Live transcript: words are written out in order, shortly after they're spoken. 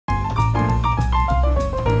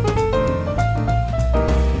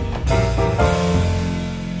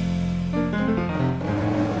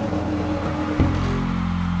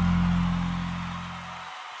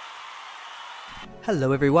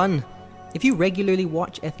Hello everyone! If you regularly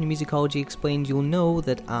watch Ethnomusicology Explained, you'll know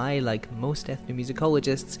that I, like most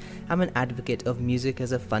ethnomusicologists, am an advocate of music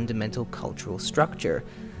as a fundamental cultural structure.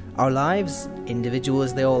 Our lives, individual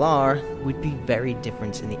as they all are, would be very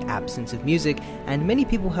different in the absence of music, and many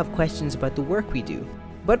people have questions about the work we do.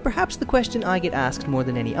 But perhaps the question I get asked more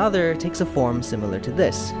than any other takes a form similar to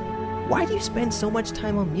this. Why do you spend so much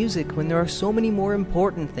time on music when there are so many more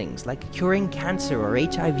important things, like curing cancer or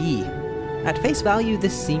HIV? At face value,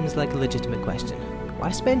 this seems like a legitimate question. Why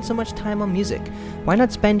spend so much time on music? Why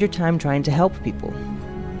not spend your time trying to help people?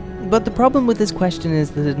 But the problem with this question is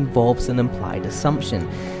that it involves an implied assumption.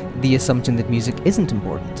 The assumption that music isn't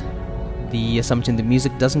important. The assumption that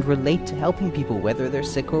music doesn't relate to helping people, whether they're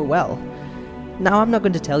sick or well. Now, I'm not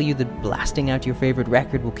going to tell you that blasting out your favorite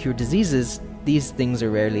record will cure diseases. These things are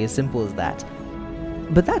rarely as simple as that.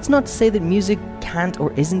 But that's not to say that music can't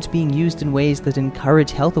or isn't being used in ways that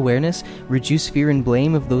encourage health awareness, reduce fear and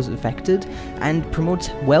blame of those affected, and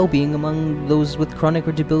promote well-being among those with chronic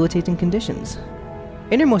or debilitating conditions.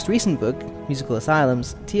 In her most recent book, Musical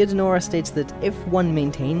Asylums, DeNora states that if one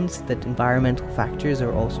maintains that environmental factors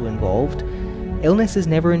are also involved, illness is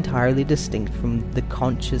never entirely distinct from the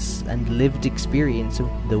conscious and lived experience of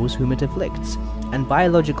those whom it afflicts, and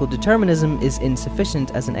biological determinism is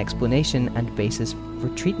insufficient as an explanation and basis for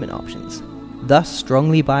treatment options. Thus,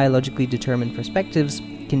 strongly biologically determined perspectives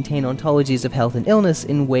contain ontologies of health and illness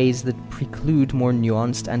in ways that preclude more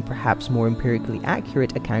nuanced and perhaps more empirically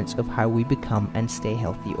accurate accounts of how we become and stay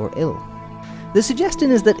healthy or ill. The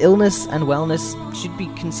suggestion is that illness and wellness should be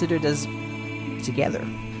considered as together,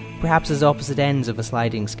 perhaps as opposite ends of a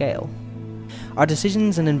sliding scale. Our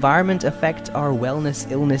decisions and environment affect our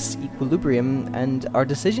wellness-illness equilibrium, and our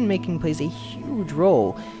decision-making plays a huge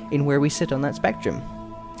role in where we sit on that spectrum.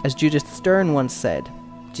 As Judith Stern once said,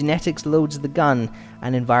 genetics loads the gun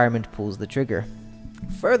and environment pulls the trigger.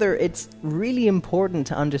 Further, it's really important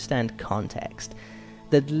to understand context.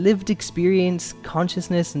 That lived experience,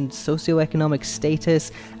 consciousness and socioeconomic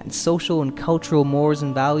status, and social and cultural mores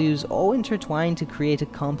and values all intertwine to create a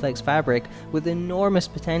complex fabric with enormous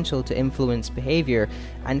potential to influence behavior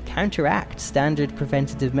and counteract standard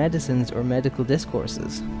preventative medicines or medical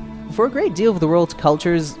discourses. For a great deal of the world's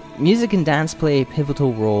cultures, music and dance play a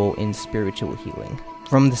pivotal role in spiritual healing.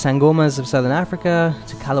 From the Sangomas of Southern Africa,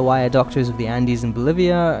 to Kalawaya doctors of the Andes in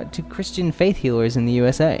Bolivia, to Christian faith healers in the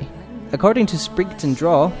USA. According to Spriggs and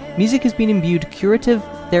Draw, music has been imbued curative,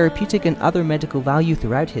 therapeutic and other medical value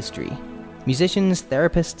throughout history. Musicians,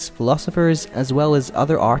 therapists, philosophers, as well as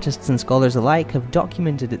other artists and scholars alike have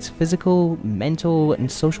documented its physical, mental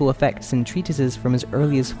and social effects in treatises from as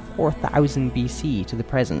early as 4000 BC to the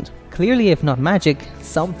present. Clearly, if not magic,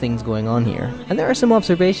 something's going on here. And there are some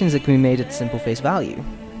observations that can be made at simple face value.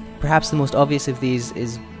 Perhaps the most obvious of these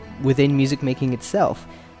is within music making itself.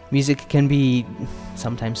 Music can be,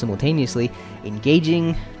 sometimes simultaneously,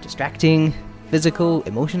 engaging, distracting, physical,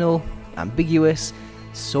 emotional, ambiguous,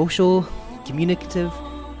 social, communicative,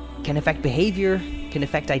 can affect behavior, can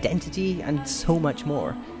affect identity, and so much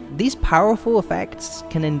more. These powerful effects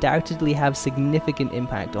can undoubtedly have significant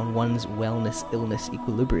impact on one's wellness-illness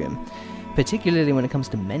equilibrium, particularly when it comes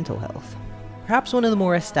to mental health. Perhaps one of the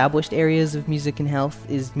more established areas of music and health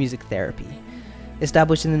is music therapy.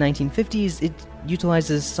 Established in the 1950s, it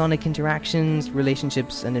utilizes sonic interactions,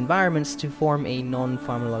 relationships, and environments to form a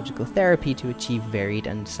non-pharmacological therapy to achieve varied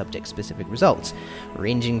and subject-specific results,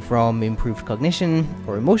 ranging from improved cognition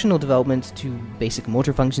or emotional development to basic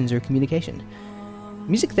motor functions or communication.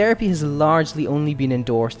 Music therapy has largely only been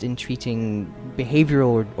endorsed in treating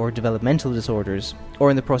behavioral or developmental disorders,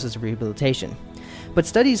 or in the process of rehabilitation. But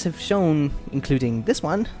studies have shown, including this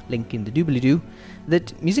one, link in the doobly-doo,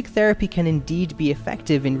 that music therapy can indeed be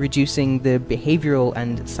effective in reducing the behavioral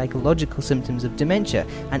and psychological symptoms of dementia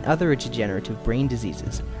and other degenerative brain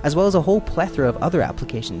diseases, as well as a whole plethora of other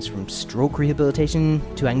applications from stroke rehabilitation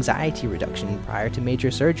to anxiety reduction prior to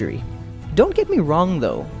major surgery. Don't get me wrong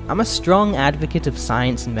though, I'm a strong advocate of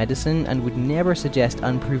science and medicine and would never suggest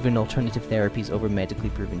unproven alternative therapies over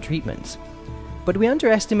medically proven treatments. But we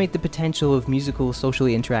underestimate the potential of musical,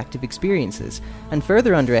 socially interactive experiences, and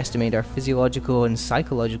further underestimate our physiological and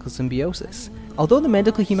psychological symbiosis. Although the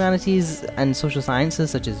medical humanities and social sciences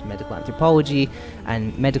such as medical anthropology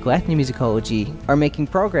and medical ethnomusicology are making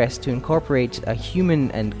progress to incorporate a human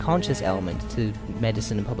and conscious element to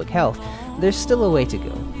medicine and public health, there's still a way to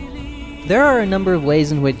go. There are a number of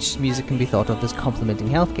ways in which music can be thought of as complementing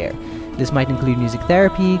healthcare. This might include music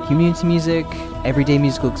therapy, community music, everyday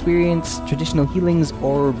musical experience, traditional healings,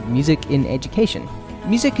 or music in education.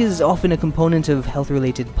 Music is often a component of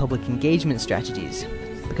health-related public engagement strategies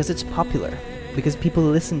because it's popular, because people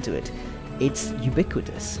listen to it. It's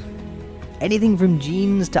ubiquitous. Anything from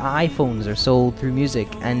jeans to iPhones are sold through music,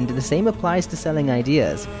 and the same applies to selling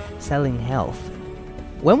ideas, selling health.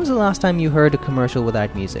 When was the last time you heard a commercial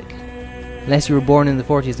without music? Unless you were born in the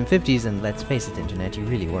 40s and 50s, and let's face it, internet, you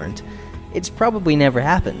really weren't. It's probably never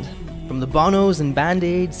happened. From the Bonos and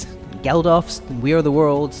Band-Aids, Geldofs and We Are the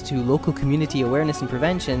Worlds, to local community awareness and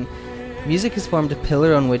prevention, music has formed a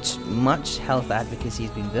pillar on which much health advocacy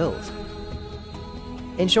has been built.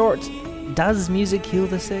 In short, does music heal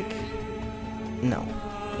the sick? No,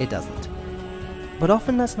 it doesn't. But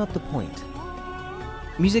often that's not the point.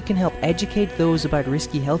 Music can help educate those about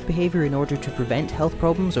risky health behavior in order to prevent health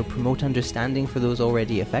problems or promote understanding for those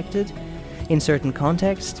already affected. In certain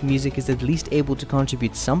contexts, music is at least able to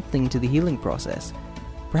contribute something to the healing process.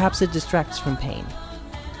 Perhaps it distracts from pain.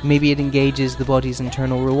 Maybe it engages the body's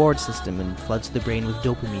internal reward system and floods the brain with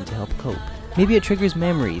dopamine to help cope. Maybe it triggers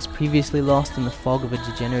memories previously lost in the fog of a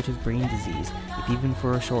degenerative brain disease, if even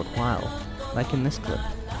for a short while. Like in this clip.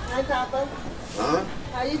 Hi, Papa. Huh?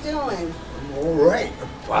 How you doing? I'm all right. I'm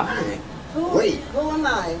fine. Wait. Who am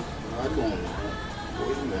I? I don't know.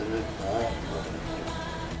 Wait a minute.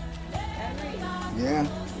 Henry. Yeah?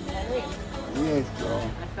 Henry. Yes,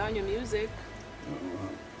 girl. I found your music.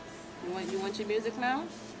 You want your music now?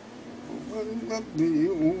 What's up to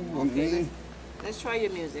you? Okay. Let's try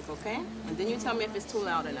your music, okay? And then you tell me if it's too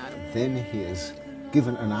loud or not. Then he is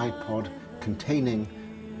given an iPod containing,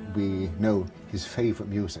 we know, his favorite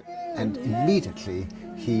music. And immediately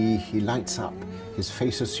he lights up. His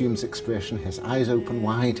face assumes expression, his eyes open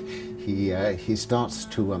wide. He starts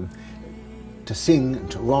to sing and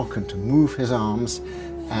to rock and to move his arms,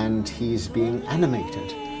 and he's being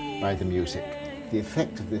animated by the music. The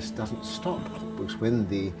effect of this doesn't stop, because when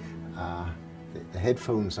the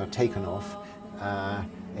headphones are taken off,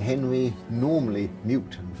 Henry, normally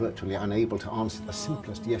mute and virtually unable to answer the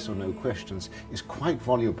simplest yes or no questions, is quite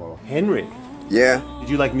voluble. Henry, Yeah? did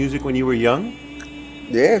you like music when you were young?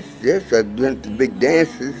 Yes, I went to big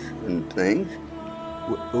dances and things.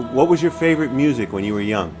 What was your favorite music when you were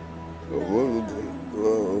young? I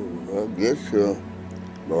guess,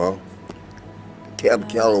 Cab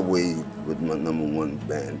Calloway was my #1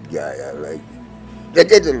 band guy I liked.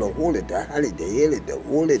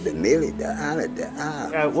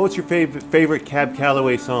 What's your favorite Cab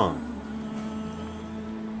Calloway song?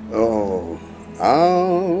 Oh,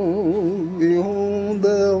 I'll be home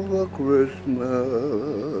there for Christmas.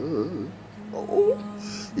 Oh,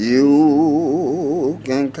 you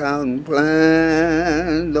can count and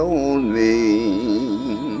plan on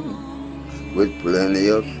me with plenty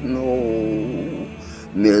of snow,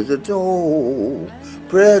 mistletoe,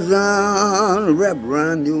 present wrapped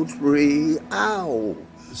around your tree. Ow!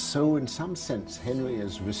 So in some sense, Henry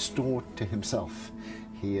is restored to himself.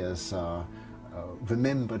 He has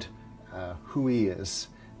remembered who he is,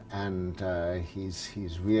 and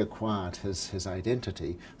he's reacquired his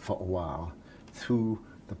identity for a while through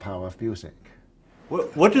the power of music.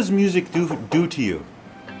 What does music do to you?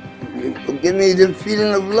 Give me the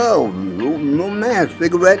feeling of love, romance.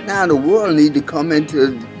 Figure right now the world needs to come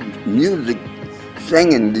into music,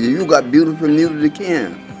 singing. You got beautiful music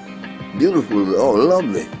in. Beautiful, oh,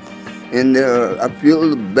 lovely. And I feel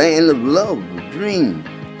the band of love, the dream.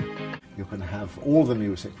 You can have all the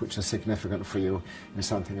music which is significant for you in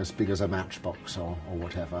something as big as a matchbox or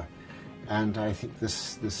whatever. And I think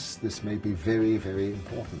this may be very, very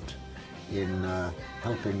important in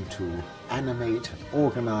helping to animate,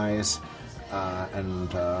 organize,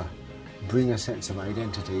 and bring a sense of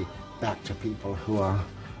identity back to people who are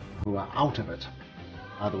out of it.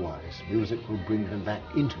 Otherwise, music will bring them back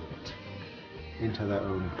into it, into their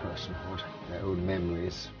own personhood, their own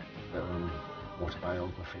memories, their own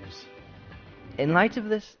autobiographies. In light of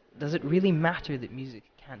this, does it really matter that music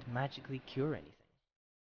can't magically cure anything?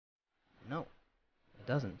 No, it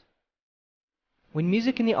doesn't. When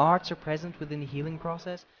music and the arts are present within the healing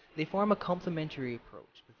process, they form a complementary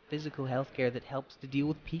approach with physical healthcare that helps to deal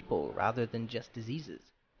with people rather than just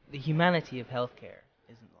diseases. The humanity of healthcare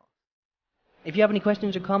isn't lost. If you have any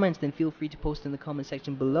questions or comments, then feel free to post in the comment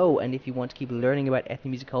section below, and if you want to keep learning about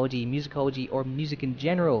ethnomusicology, musicology, or music in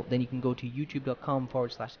general, then you can go to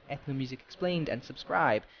youtube.com/ethnomusicexplained and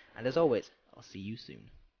subscribe. And as always, I'll see you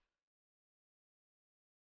soon.